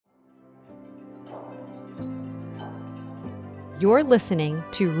You're listening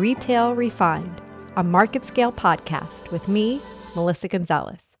to Retail Refined, a market scale podcast with me, Melissa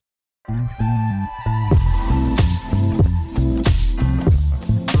Gonzalez.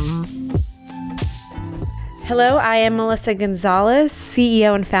 Hello, I am Melissa Gonzalez,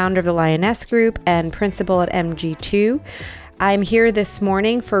 CEO and founder of the Lioness Group and principal at MG2. I'm here this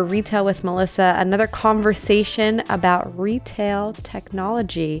morning for Retail with Melissa, another conversation about retail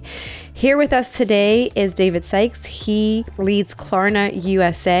technology. Here with us today is David Sykes. He leads Klarna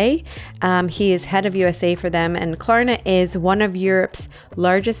USA. He is head of USA for them, and Klarna is one of Europe's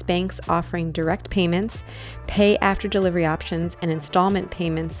largest banks offering direct payments, pay after delivery options, and installment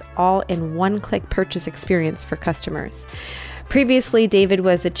payments all in one-click purchase experience for customers. Previously, David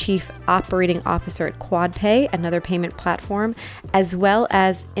was the Chief Operating Officer at QuadPay, another payment platform, as well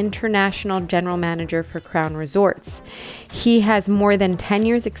as International General Manager for Crown Resorts. He has more than 10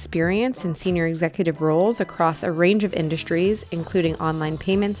 years experience in senior executive roles across a range of industries, including online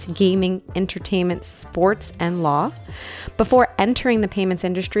payments, gaming, entertainment, sports, and law. Before entering the payments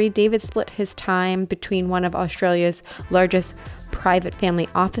industry, David split his time between one of Australia's largest private family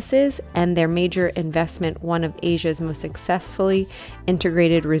offices and their major investment, one of Asia's most successfully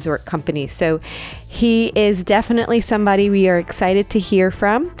integrated resort companies. So he is definitely somebody we are excited to hear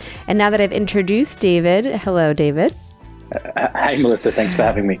from. And now that I've introduced David, hello, David. Hi, Melissa. Thanks for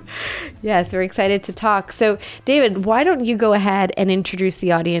having me. Yes, we're excited to talk. So David, why don't you go ahead and introduce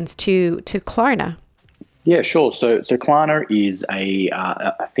the audience to Klarna? Yeah, sure. So Klarna is a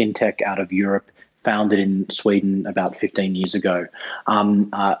fintech out of Europe, founded in Sweden about 15 years ago.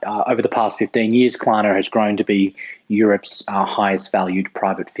 Over the past 15 years, Klarna has grown to be Europe's highest valued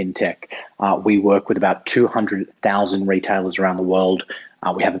private fintech. We work with about 200,000 retailers around the world.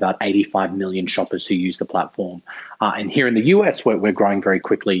 We have about 85 million shoppers who use the platform. And here in the US, we're growing very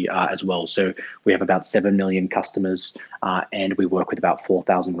quickly as well. So we have about 7 million customers and we work with about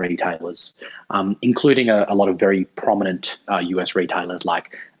 4,000 retailers, including a lot of very prominent US retailers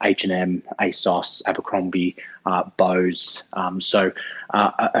like H&M, ASOS, Abercrombie, Bose.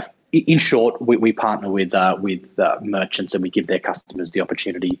 In short, we partner with merchants and we give their customers the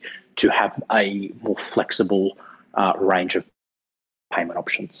opportunity to have a more flexible range of payment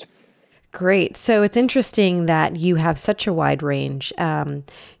options. Great. So it's interesting that you have such a wide range.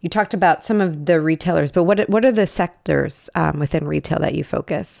 You talked about some of the retailers, but what are the sectors within retail that you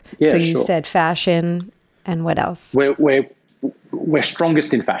focus? Yeah, so you sure. said fashion, and what else? We're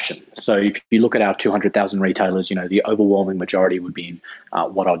strongest in fashion. So if you look at our 200,000 retailers, the overwhelming majority would be in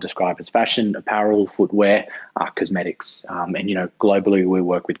what I'll describe as fashion, apparel, footwear, cosmetics. And globally, we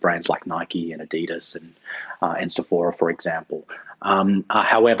work with brands like Nike and Adidas and Sephora, for example.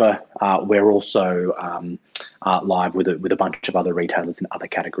 However, we're also live with a bunch of other retailers in other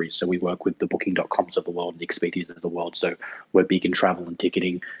categories. So we work with the Booking.coms of the world, the Expedias of the world. So we're big in travel and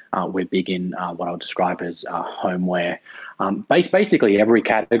ticketing. We're big in what I'll describe as homeware. Basically, every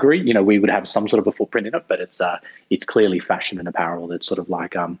category, we would have some sort of a footprint in it, but it's clearly fashion and apparel that's sort of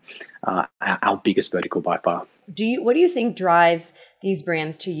like our biggest vertical by far. What do you think drives these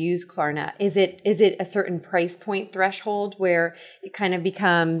brands to use Klarna? Is it a certain price point threshold where it kind of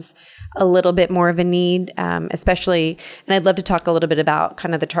becomes a little bit more of a need, especially, and I'd love to talk a little bit about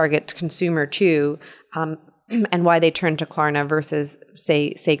kind of the target consumer too, and why they turn to Klarna versus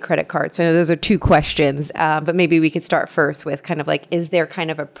say credit cards. So I know those are two questions, but maybe we could start first with kind of like, is there kind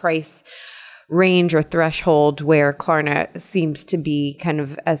of a price range or threshold where Klarna seems to be kind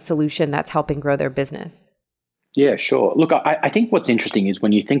of a solution that's helping grow their business? Yeah, sure. Look, I think what's interesting is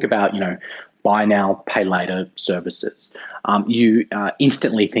when you think about, buy now, pay later services, you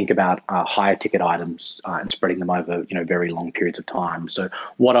instantly think about higher ticket items and spreading them over, very long periods of time. So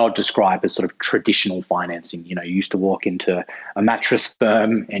what I'll describe as sort of traditional financing, you used to walk into a mattress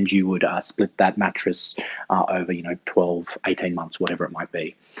firm and you would split that mattress over, 12, 18 months, whatever it might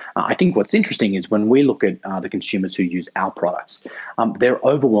be. I think what's interesting is when we look at the consumers who use our products, they're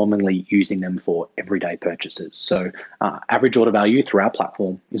overwhelmingly using them for everyday purchases. So average order value through our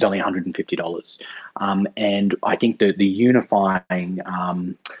platform is only $150. And I think the unifying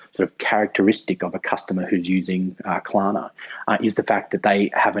sort of characteristic of a customer who's using Klarna is the fact that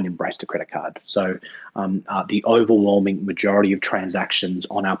they haven't embraced a credit card. So the overwhelming majority of transactions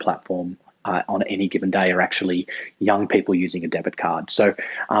on our platform on any given day are actually young people using a debit card. So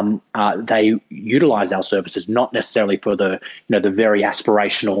they utilize our services not necessarily for the very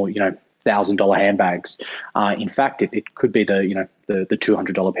aspirational $1,000 handbags. In fact, it could be the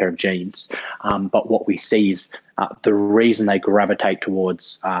 $200 pair of jeans. But what we see is the reason they gravitate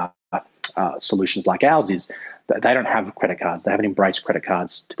towards solutions like ours is they don't have credit cards. They haven't embraced credit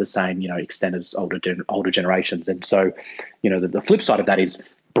cards to the same, extent as older generations. And so, the flip side of that is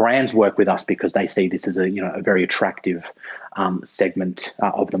brands work with us because they see this as a very attractive segment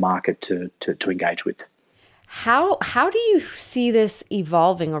of the market to engage with. How do you see this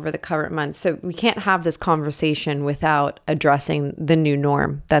evolving over the current months? So we can't have this conversation without addressing the new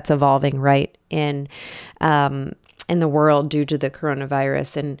norm that's evolving, right, in the world due to the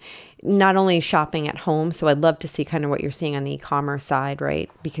coronavirus, and not only shopping at home. So I'd love to see kind of what you're seeing on the e-commerce side, right?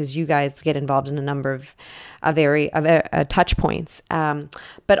 Because you guys get involved in a number of touch points,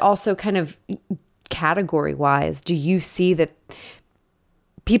 but also kind of category wise, do you see that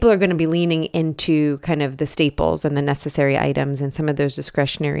people are going to be leaning into kind of the staples and the necessary items, and some of those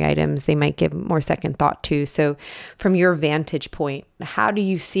discretionary items they might give more second thought to? So from your vantage point, how do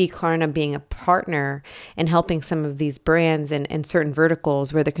you see Klarna being a partner in helping some of these brands and certain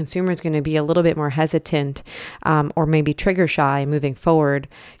verticals where the consumer is going to be a little bit more hesitant or maybe trigger shy moving forward,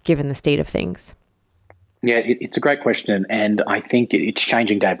 given the state of things? Yeah, it's a great question, and I think it's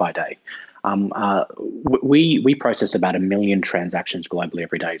changing day by day. We process about 1 million transactions globally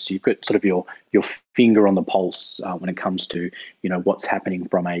every day. So you've got sort of your finger on the pulse when it comes to what's happening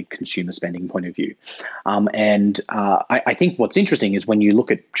from a consumer spending point of view. I think what's interesting is when you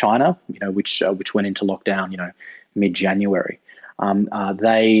look at China, which went into lockdown, mid-January.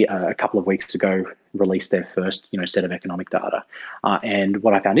 They a couple of weeks ago released their first set of economic data, and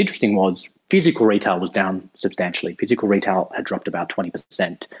what I found interesting was physical retail was down substantially. Physical retail had dropped about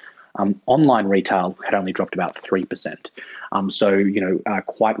 20%. Online retail had only dropped about 3%.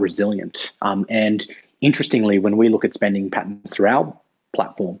 Quite resilient. And interestingly, when we look at spending patterns through our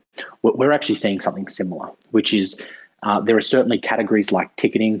platform, we're actually seeing something similar, which is there are certainly categories like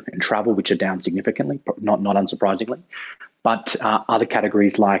ticketing and travel which are down significantly, not unsurprisingly, but other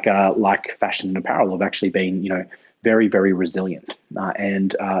categories like fashion and apparel have actually been very, very resilient.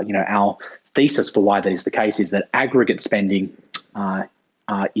 Our thesis for why that is the case is that aggregate spending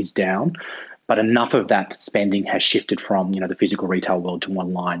is down, but enough of that spending has shifted from the physical retail world to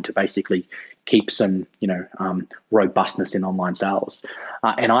online to basically keep some robustness in online sales.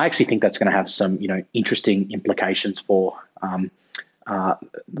 And I actually think that's going to have some interesting implications for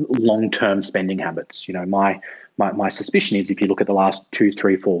long-term spending habits. My suspicion is if you look at the last 2,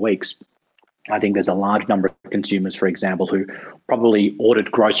 3, 4 weeks, I think there's a large number of consumers, for example, who probably ordered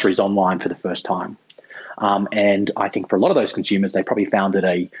groceries online for the first time. And I think for a lot of those consumers, they probably found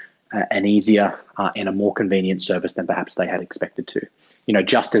it an easier and a more convenient service than perhaps they had expected to.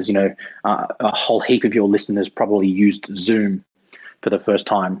 Just as a whole heap of your listeners probably used Zoom for the first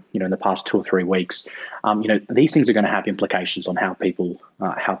time, in the past 2 or 3 weeks. These things are going to have implications on how people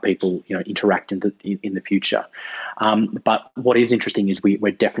interact in the future. But what is interesting is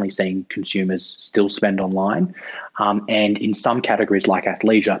we're definitely seeing consumers still spend online, and in some categories like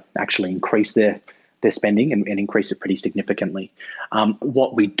athleisure actually increase their spending and increase it pretty significantly.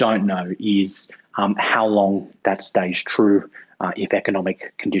 What we don't know is how long that stays true if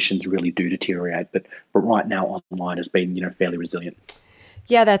economic conditions really do deteriorate. But right now, online has been fairly resilient.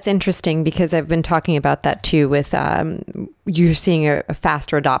 Yeah, that's interesting because I've been talking about that too with you're seeing a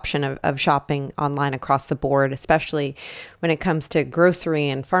faster adoption of shopping online across the board, especially when it comes to grocery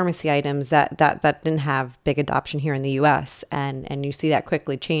and pharmacy items that didn't have big adoption here in the US. And you see that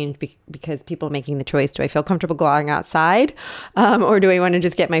quickly change because people are making the choice, do I feel comfortable going outside or do I want to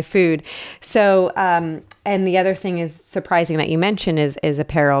just get my food? So, and the other thing is surprising that you mentioned is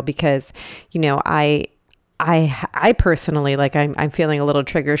apparel because, I personally, I'm feeling a little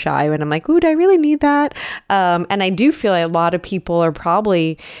trigger shy when I'm like, ooh, do I really need that? And I do feel like a lot of people are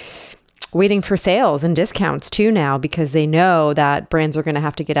probably waiting for sales and discounts too now because they know that brands are going to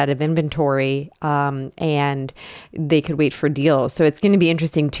have to get out of inventory and they could wait for deals. So it's going to be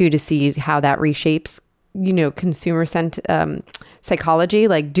interesting too to see how that reshapes, consumer psychology.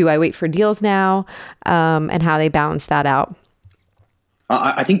 Like, do I wait for deals now? And how they balance that out.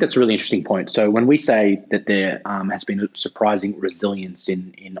 I think that's a really interesting point. So when we say that there has been a surprising resilience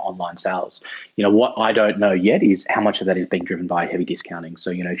in online sales, what I don't know yet is how much of that is being driven by heavy discounting.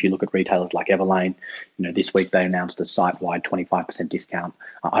 So, if you look at retailers like Everlane, this week they announced a site-wide 25% discount.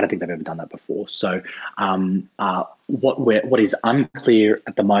 I don't think they've ever done that before. So what is unclear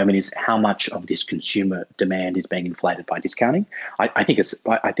at the moment is how much of this consumer demand is being inflated by discounting. I think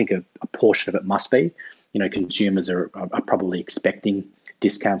a portion of it must be. Consumers are probably expecting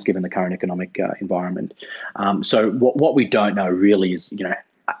discounts given the current economic environment. So what we don't know really is,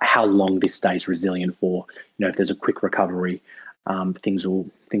 how long this stays resilient for. If there's a quick recovery, things will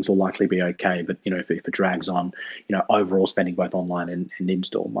likely be okay. But if it drags on, overall spending both online and in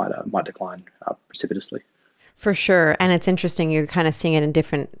store might decline precipitously. For sure. And it's interesting. You're kind of seeing it in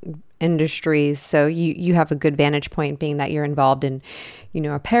different industries. So you have a good vantage point being that you're involved in,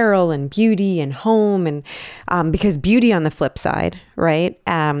 apparel and beauty and home. And because beauty on the flip side, right?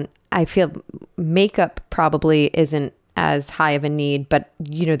 I feel makeup probably isn't as high of a need, but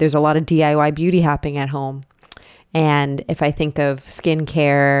there's a lot of DIY beauty happening at home. And if I think of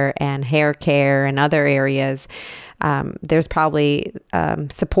skincare and hair care and other areas, there's probably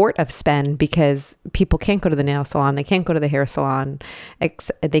support of spend because people can't go to the nail salon, they can't go to the hair salon,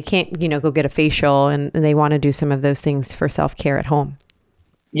 they can't, go get a facial, and they want to do some of those things for self-care at home.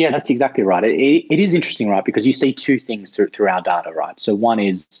 Yeah, that's exactly right. It is interesting, right? Because you see two things through our data, right? So one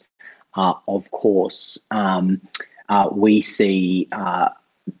is, of course, we see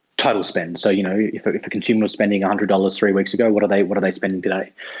total spend. So, if a consumer was spending $100 3 weeks ago, what are they spending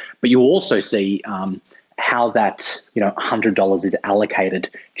today? But you also see how that $100 is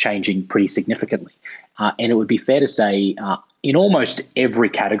allocated changing pretty significantly. And it would be fair to say in almost every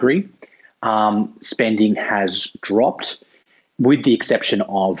category, spending has dropped, with the exception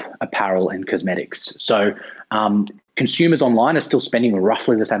of apparel and cosmetics. So consumers online are still spending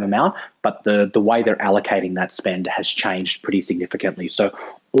roughly the same amount, but the way they're allocating that spend has changed pretty significantly. So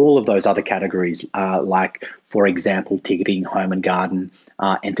all of those other categories, like, for example, ticketing, home and garden,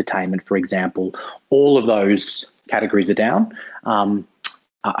 entertainment, for example, all of those categories are down.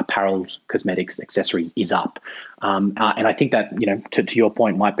 Apparel, cosmetics, accessories is up. And I think that, to your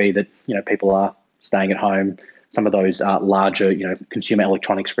point, might be that, people are staying at home. Some of those larger, consumer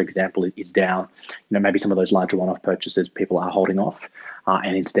electronics, for example, is down. Maybe some of those larger one-off purchases people are holding off,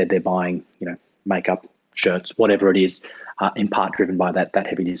 and instead they're buying, makeup, shirts, whatever it is, in part driven by that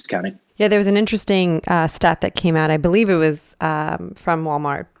heavy discounting. Yeah, there was an interesting stat that came out. I believe it was from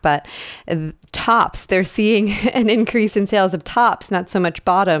Walmart, but tops, they're seeing an increase in sales of tops, not so much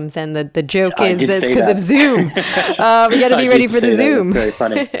bottoms. And the joke is that because of Zoom. We got to be ready for the Zoom. That's very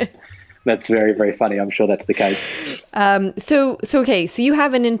funny. That's very, very funny. I'm sure that's the case. So you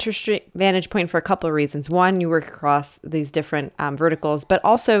have an interesting vantage point for a couple of reasons. One, you work across these different verticals, but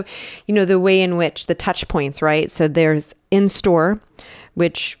also, the way in which the touch points, right? So there's in-store,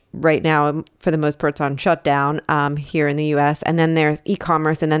 which right now, for the most part, is on shutdown here in the US. And then there's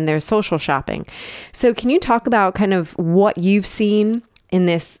e-commerce, and then there's social shopping. So can you talk about kind of what you've seen in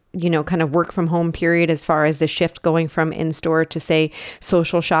this, kind of work from home period as far as the shift going from in-store to, say,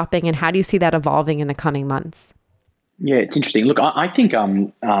 social shopping, and how do you see that evolving in the coming months? Yeah, it's interesting. Look, I think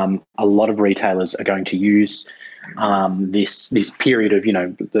a lot of retailers are going to use this period of,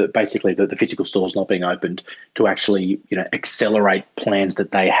 basically the physical stores not being opened to actually, accelerate plans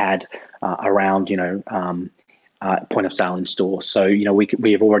that they had around, point of sale in store. So,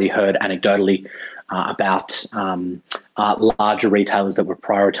 we have already heard anecdotally about larger retailers that were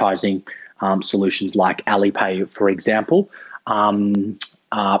prioritizing solutions like Alipay, for example,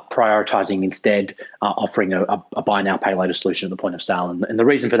 prioritizing instead offering a buy now, pay later solution at the point of sale. And the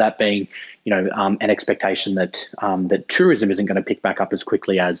reason for that being, an expectation that that tourism isn't going to pick back up as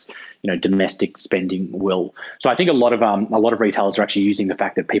quickly as, domestic spending will. So I think a lot of retailers are actually using the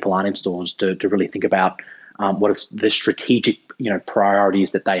fact that people aren't in stores to really think about what is the strategic,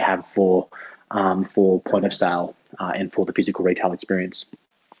 priorities that they have for point of sale and for the physical retail experience.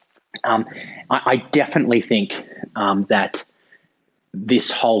 I definitely think that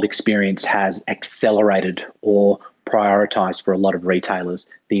this whole experience has accelerated or prioritized for a lot of retailers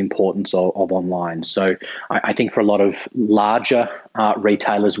the importance of online. So I think for a lot of larger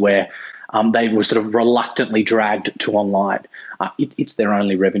retailers where they were sort of reluctantly dragged to online, it's their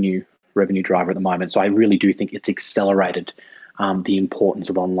only revenue driver at the moment. So I really do think it's accelerated the importance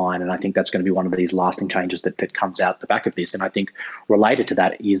of online. And I think that's going to be one of these lasting changes that comes out the back of this. And I think related to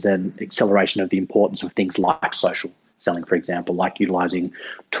that is an acceleration of the importance of things like social selling, for example, like utilizing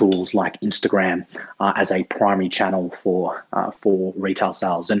tools like Instagram as a primary channel for retail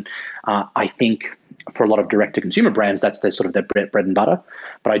sales. And I think for a lot of direct-to-consumer brands, that's their sort of their bread and butter.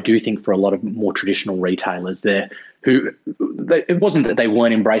 But I do think for a lot of more traditional retailers, it wasn't that they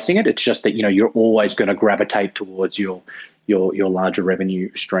weren't embracing it. It's just that you're always going to gravitate towards your larger revenue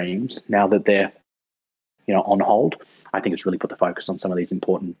streams. Now that they're on hold, I think it's really put the focus on some of these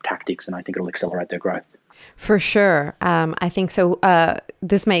important tactics, and I think it'll accelerate their growth. For sure. I think so.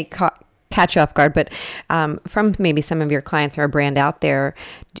 This may catch you off guard, but from maybe some of your clients or a brand out there,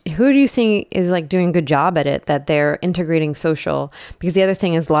 who do you think is like doing a good job at it, that they're integrating social? Because the other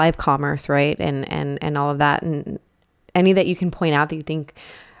thing is live commerce, right? And all of that. And any that you can point out that you think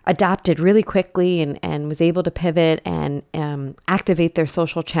adapted really quickly and was able to pivot and activate their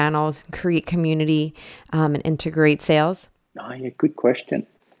social channels, create community, and integrate sales? Oh, yeah, good question.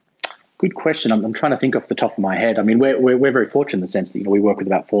 Good question. I'm trying to think off the top of my head. I mean, we're very fortunate in the sense that we work with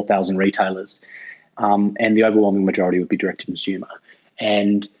about 4,000 retailers, and the overwhelming majority would be direct to consumer.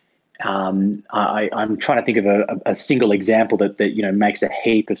 And I'm trying to think of a single example that makes a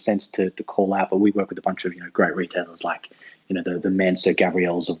heap of sense to call out. But we work with a bunch of great retailers like the Manso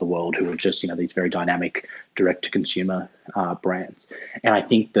Gabriels of the world, who are just these very dynamic direct to consumer brands. And I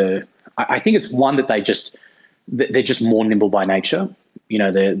think it's one that they're just more nimble by nature.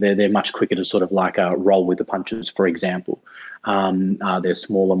 They're much quicker to sort of roll with the punches. For example, they're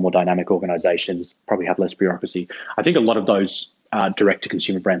smaller, more dynamic organizations, probably have less bureaucracy. I think a lot of those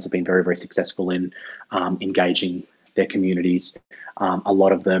direct-to-consumer brands have been very, very successful in engaging their communities. A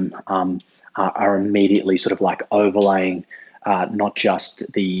lot of them are immediately sort of overlaying not just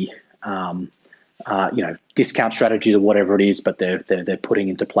the discount strategy or whatever it is, but they're putting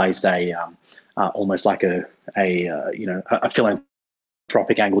into place almost like a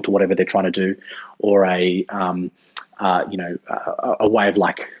philanthropic angle to whatever they're trying to do, or a way of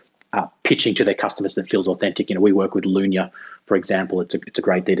pitching to their customers that feels authentic. We work with Lunya, for example. It's a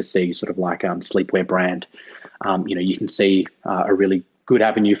great D2C sort of sleepwear brand. You can see a really good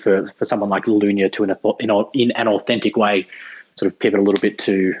avenue for someone like Lunya to in an authentic way sort of pivot a little bit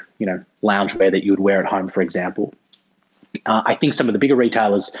to loungewear that you would wear at home, for example. I think some of the bigger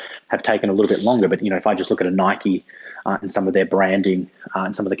retailers have taken a little bit longer, but if I just look at a Nike and some of their branding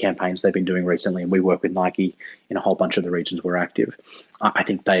and some of the campaigns they've been doing recently, and we work with Nike in a whole bunch of the regions we're active, I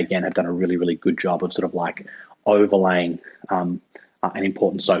think they again have done a really, really good job of sort of overlaying an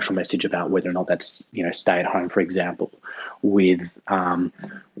important social message about whether or not that's stay at home, for example, with a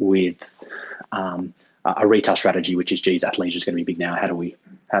retail strategy, which is, geez, athleisure is going to be big now. How do we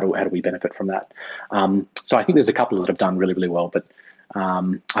benefit from that? So I think there's a couple that have done really, really well, but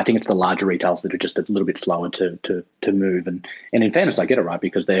I think it's the larger retailers that are just a little bit slower to move. And in fairness, I get it, right,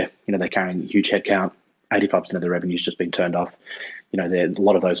 because they're carrying a huge headcount. 85% of their revenue's just been turned off. A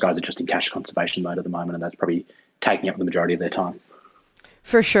lot of those guys are just in cash conservation mode at the moment, and that's probably taking up the majority of their time.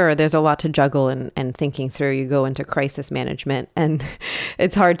 For sure. There's a lot to juggle and thinking through. You go into crisis management, and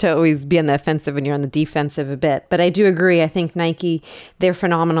it's hard to always be on the offensive when you're on the defensive a bit. But I do agree. I think Nike, they're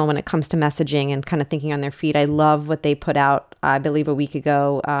phenomenal when it comes to messaging and kind of thinking on their feet. I love what they put out, I believe, a week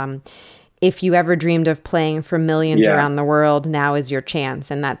ago. If you ever dreamed of playing for millions around the world, now is your chance.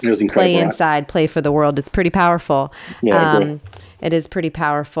 And that's play inside, play for the world. It's pretty powerful. Yeah, it is pretty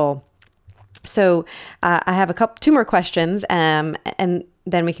powerful. So I have two more questions, and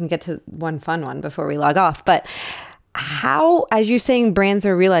then we can get to one fun one before we log off. But how, as you're saying, brands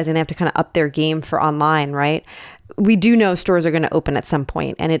are realizing they have to kind of up their game for online, right? We do know stores are going to open at some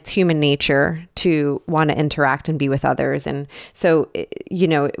point, and it's human nature to want to interact and be with others. And so,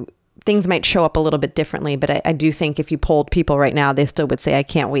 things might show up a little bit differently, but I do think if you polled people right now, they still would say, I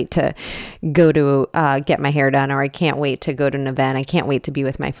can't wait to go to get my hair done, or I can't wait to go to an event. I can't wait to be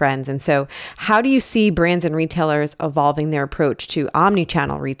with my friends. And so how do you see brands and retailers evolving their approach to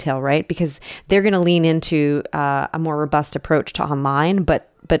omni-channel retail, right? Because they're going to lean into a more robust approach to online, but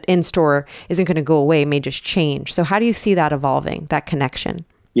in-store isn't going to go away, it may just change. So how do you see that evolving, that connection?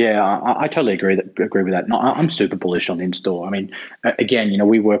 Yeah, I totally agree with that. No, I'm super bullish on in-store. I mean, again,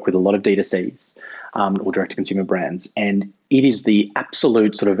 we work with a lot of D2Cs or direct-to-consumer brands, and it is the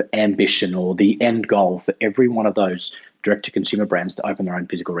absolute sort of ambition or the end goal for every one of those direct-to-consumer brands to open their own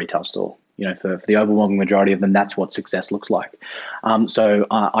physical retail store. For the overwhelming majority of them, that's what success looks like. So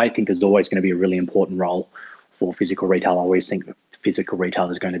I think there's always going to be a really important role for physical retail. I always think physical retail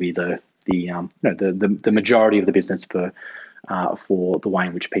is going to be the majority of the business for the way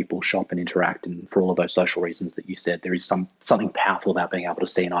in which people shop and interact, and for all of those social reasons that you said. There is something powerful about being able to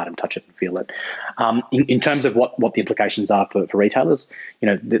see an item, touch it, and feel it. In terms of what the implications are for retailers,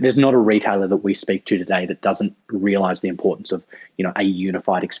 there's not a retailer that we speak to today that doesn't realize the importance of a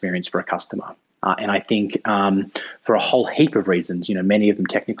unified experience for a customer. And I think for a whole heap of reasons, many of them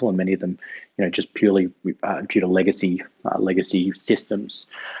technical and many of them, just purely due to legacy systems,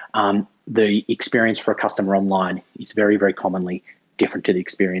 the experience for a customer online is very, very commonly different to the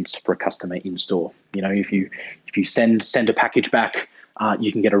experience for a customer in store. If you send a package back,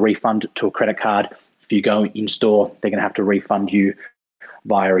 you can get a refund to a credit card. If you go in store, they're going to have to refund you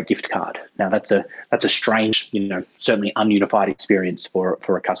via a gift card. Now that's a strange, certainly ununified experience for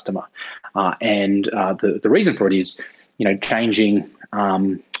a customer. And the reason for it is, changing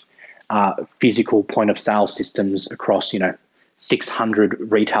physical point of sale systems across,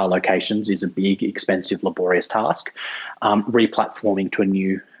 600 retail locations is a big, expensive, laborious task. Replatforming to a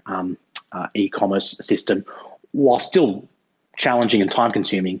new e-commerce system, while still challenging and time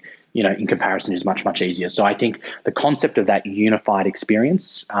consuming, in comparison is much, much easier. So I think the concept of that unified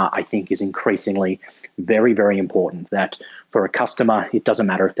experience, I think, is increasingly very, very important. That for a customer, it doesn't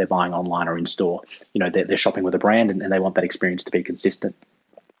matter if they're buying online or in store. They're shopping with a brand and they want that experience to be consistent.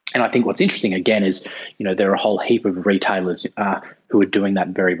 And I think what's interesting again is, there are a whole heap of retailers who are doing that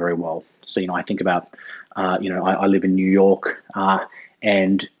very, very well. So, I think about, I live in New York,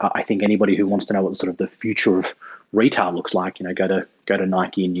 and I think anybody who wants to know what sort of the future of retail looks like, go to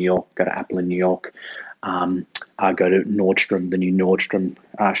Nike in New York, go to Apple in New York, go to Nordstrom, the new Nordstrom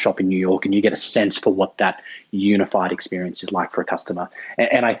shop in New York, and you get a sense for what that unified experience is like for a customer.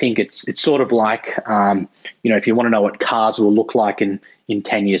 And I think it's sort of like, if you want to know what cars will look like in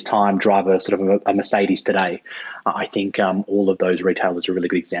 10 years' time, drive a sort of a Mercedes today. I think all of those retailers are a really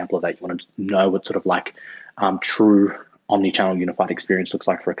good example of that. You want to know what sort of like true omni-channel unified experience looks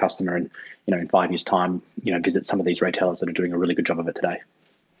like for a customer, and in 5 years' time, visit some of these retailers that are doing a really good job of it today.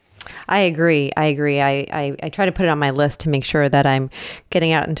 I agree. I try to put it on my list to make sure that I'm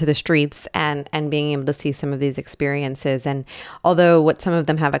getting out into the streets and being able to see some of these experiences. And although what some of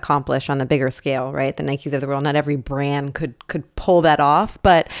them have accomplished on the bigger scale, right, the Nikes of the world, not every brand could pull that off,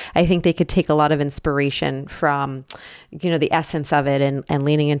 but I think they could take a lot of inspiration from, the essence of it and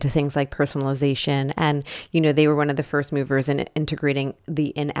leaning into things like personalization. And, they were one of the first movers in integrating the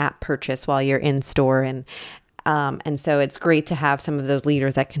in-app purchase while you're in store. And so it's great to have some of those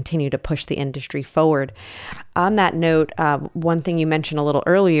leaders that continue to push the industry forward. On that note, one thing you mentioned a little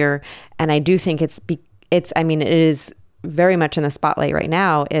earlier, and I do think it is very much in the spotlight right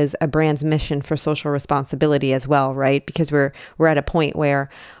now, is a brand's mission for social responsibility as well, right? Because we're at a point where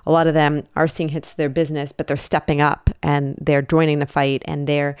a lot of them are seeing hits to their business, but they're stepping up and they're joining the fight and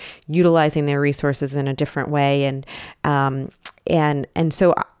they're utilizing their resources in a different way. And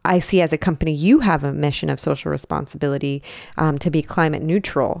so I see as a company, you have a mission of social responsibility to be climate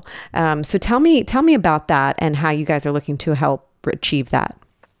neutral. So tell me about that and how you guys are looking to help achieve that.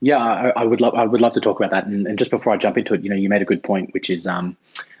 Yeah, I would love to talk about that. And just before I jump into it, you made a good point, which is,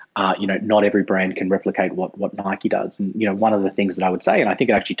 not every brand can replicate what Nike does. And, one of the things that I would say, and I think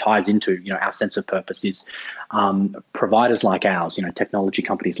it actually ties into, our sense of purpose, is providers like ours, technology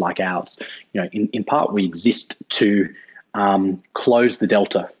companies like ours, in part we exist to close the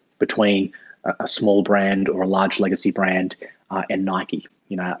delta between a small brand or a large legacy brand and Nike.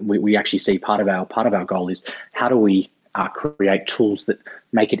 We actually see part of our goal is how do we create tools that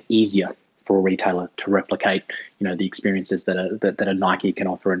make it easier for a retailer to replicate, the experiences that a Nike can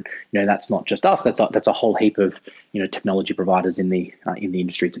offer. And that's not just us. That's a whole heap of technology providers in the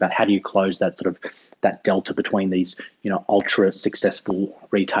industry. It's about how do you close that sort of that delta between these ultra successful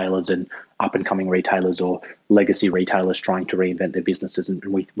retailers and up and coming retailers or legacy retailers trying to reinvent their businesses. And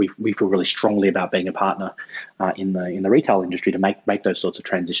we feel really strongly about being a partner in the retail industry to make those sorts of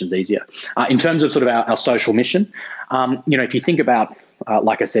transitions easier. In terms of sort of our social mission, if you think about,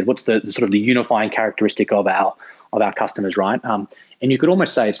 like I said, what's the sort of the unifying characteristic of our customers, right? And you could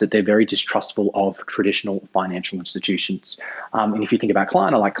almost say it's that they're very distrustful of traditional financial institutions. And if you think about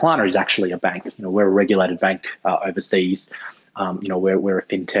Klarna, like Klarna is actually a bank. We're a regulated bank overseas. We're a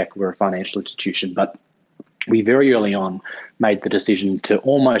fintech, we're a financial institution, but we very early on made the decision to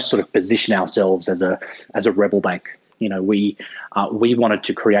almost sort of position ourselves as a rebel bank. We wanted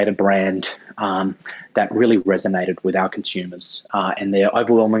to create a brand that really resonated with our consumers, and they're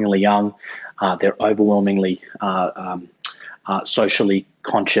overwhelmingly young. They're overwhelmingly socially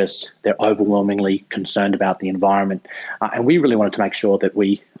conscious. They're overwhelmingly concerned about the environment, and we really wanted to make sure that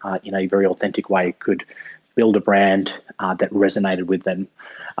we, in a very authentic way, could build a brand that resonated with them.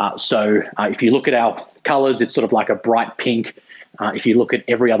 So if you look at our colors, it's sort of like a bright pink. If you look at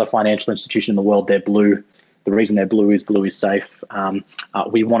every other financial institution in the world, they're blue. The reason they're blue is safe.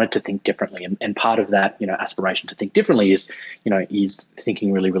 We wanted to think differently, and part of that, aspiration to think differently is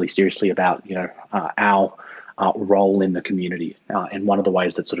thinking really, really seriously about, our role in the community. And one of the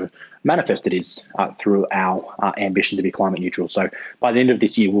ways that sort of manifested is through our ambition to be climate neutral. So by the end of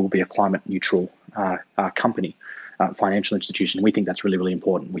this year, we'll be a climate neutral company, financial institution. We think that's really, really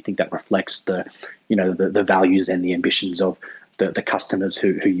important. We think that reflects the values and the ambitions of the customers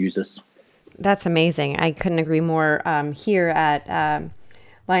who use us. That's amazing. I couldn't agree more. Here at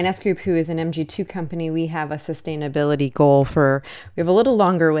Lioness Group, who is an MG2 company, we have a sustainability goal we have a little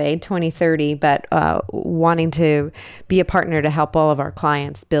longer way, 2030, but wanting to be a partner to help all of our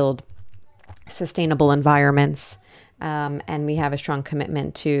clients build sustainable environments And we have a strong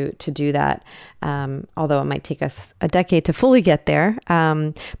commitment to do that, although it might take us a decade to fully get there.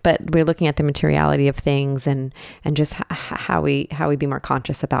 But we're looking at the materiality of things and just how we be more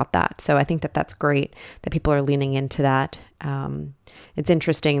conscious about that. So I think that that's great that people are leaning into that. It's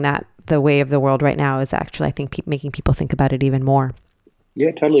interesting that the way of the world right now is actually, I think, making people think about it even more.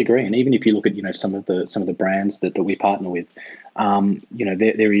 Yeah, totally agree. And even if you look at some of the brands that we partner with,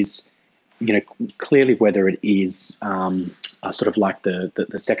 there is, clearly, whether it is sort of like the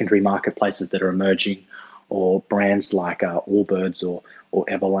secondary marketplaces that are emerging, or brands like Allbirds or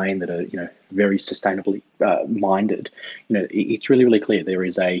Everlane that are very sustainably minded, it's really, really clear there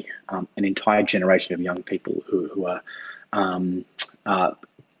is an entire generation of young people who are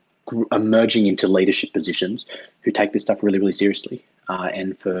emerging into leadership positions who take this stuff really, really seriously.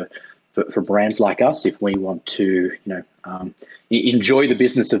 And for brands like us, if we want to, enjoy the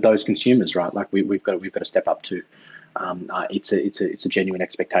business of those consumers, right? Like we've got to step up to. It's a genuine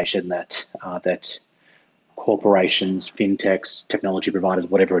expectation that corporations, fintechs, technology providers,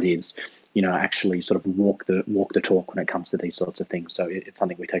 whatever it is, actually sort of walk the talk when it comes to these sorts of things. So it's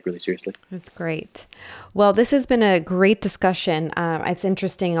something we take really seriously. That's great. Well, this has been a great discussion. It's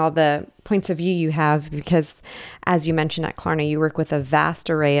interesting all the points of view you have, because as you mentioned at Klarna, you work with a vast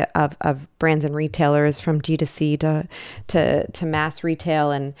array of brands and retailers, from D2C to mass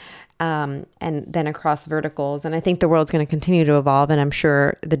retail and then across verticals. And I think the world's going to continue to evolve, and I'm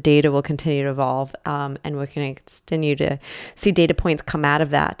sure the data will continue to evolve, and we're going to continue to see data points come out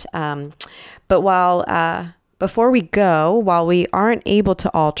of that. But before we go, while we aren't able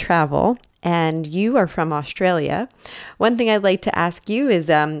to all travel, and you are from Australia, one thing I'd like to ask you is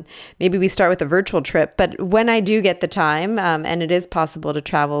maybe we start with a virtual trip, but when I do get the time, and it is possible to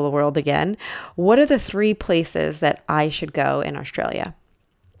travel the world again, what are the 3 places that I should go in Australia?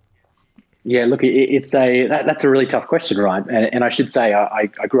 Yeah, look, that's a really tough question, right? And I should say I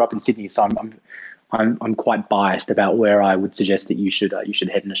grew up in Sydney, so I'm quite biased about where I would suggest that you should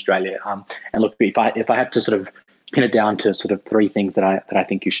head in Australia. And look, if I had to sort of pin it down to sort of 3 things that I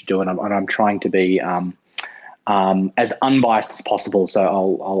think you should do, and I'm trying to be as unbiased as possible, so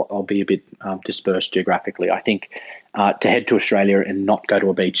I'll be a bit dispersed geographically. I think to head to Australia and not go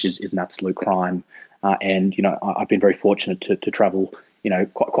to a beach is an absolute crime. And I've been very fortunate to travel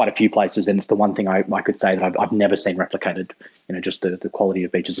quite a few places, and it's the one thing I could say that I've never seen replicated, just the quality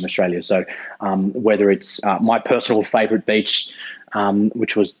of beaches in Australia. So whether it's my personal favourite beach,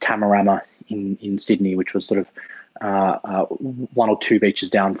 which was Tamarama in Sydney, which was sort of 1 or 2 beaches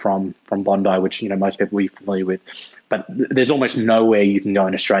down from Bondi, which most people will be familiar with, but there's almost nowhere you can go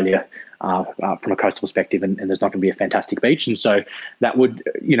in Australia from a coastal perspective, and there's not going to be a fantastic beach. And so that would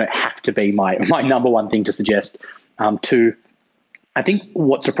have to be my number one thing to suggest. 2, I think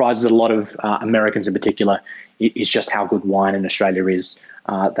what surprises a lot of Americans in particular is just how good wine in Australia is.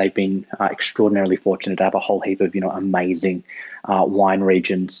 They've been extraordinarily fortunate to have a whole heap of amazing wine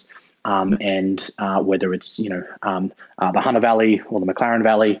regions, and whether it's the Hunter Valley or the McLaren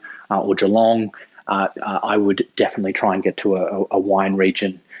Valley or Geelong, I would definitely try and get to a wine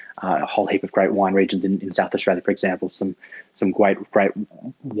region. A whole heap of great wine regions in South Australia, for example, some great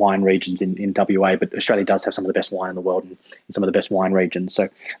wine regions in WA, but Australia does have some of the best wine in the world and some of the best wine regions. So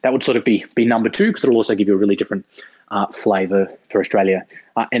that would sort of be number 2, because it'll also give you a really different flavour for Australia.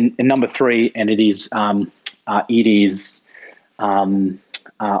 And number 3, and it is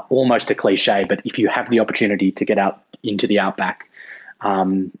almost a cliche, but if you have the opportunity to get out into the outback,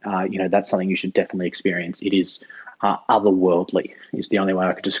 that's something you should definitely experience. It is otherworldly is the only way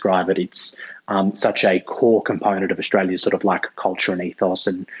I could describe it. It's such a core component of Australia's sort of like culture and ethos,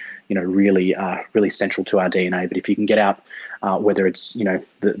 and really central to our DNA. But if you can get out, whether it's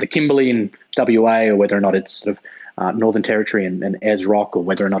the Kimberley in WA, or whether or not it's sort of Northern Territory and Ayers Rock, or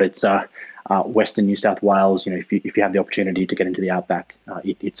whether or not it's Western New South Wales, if you have the opportunity to get into the outback,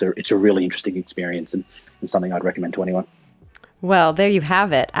 it's a really interesting experience, and something I'd recommend to anyone. Well, there you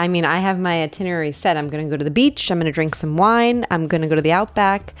have it. I mean, I have my itinerary set. I'm going to go to the beach. I'm going to drink some wine. I'm going to go to the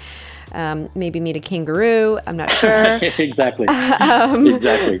outback. Maybe meet a kangaroo. I'm not sure. Exactly.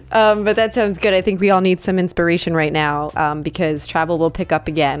 Exactly. But that sounds good. I think we all need some inspiration right now, because travel will pick up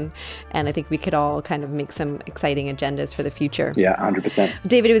again. And I think we could all kind of make some exciting agendas for the future. Yeah, 100%.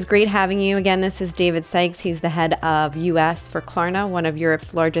 David, it was great having you. Again, this is David Sykes. He's the head of US for Klarna, one of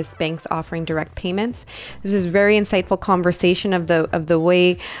Europe's largest banks offering direct payments. This is a very insightful conversation of the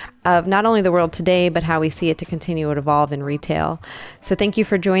way of not only the world today, but how we see it to continue to evolve in retail. So thank you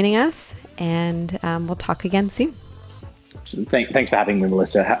for joining us, and we'll talk again soon. Thanks for having me,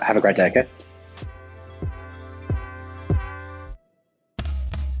 Melissa. Have a great day, okay?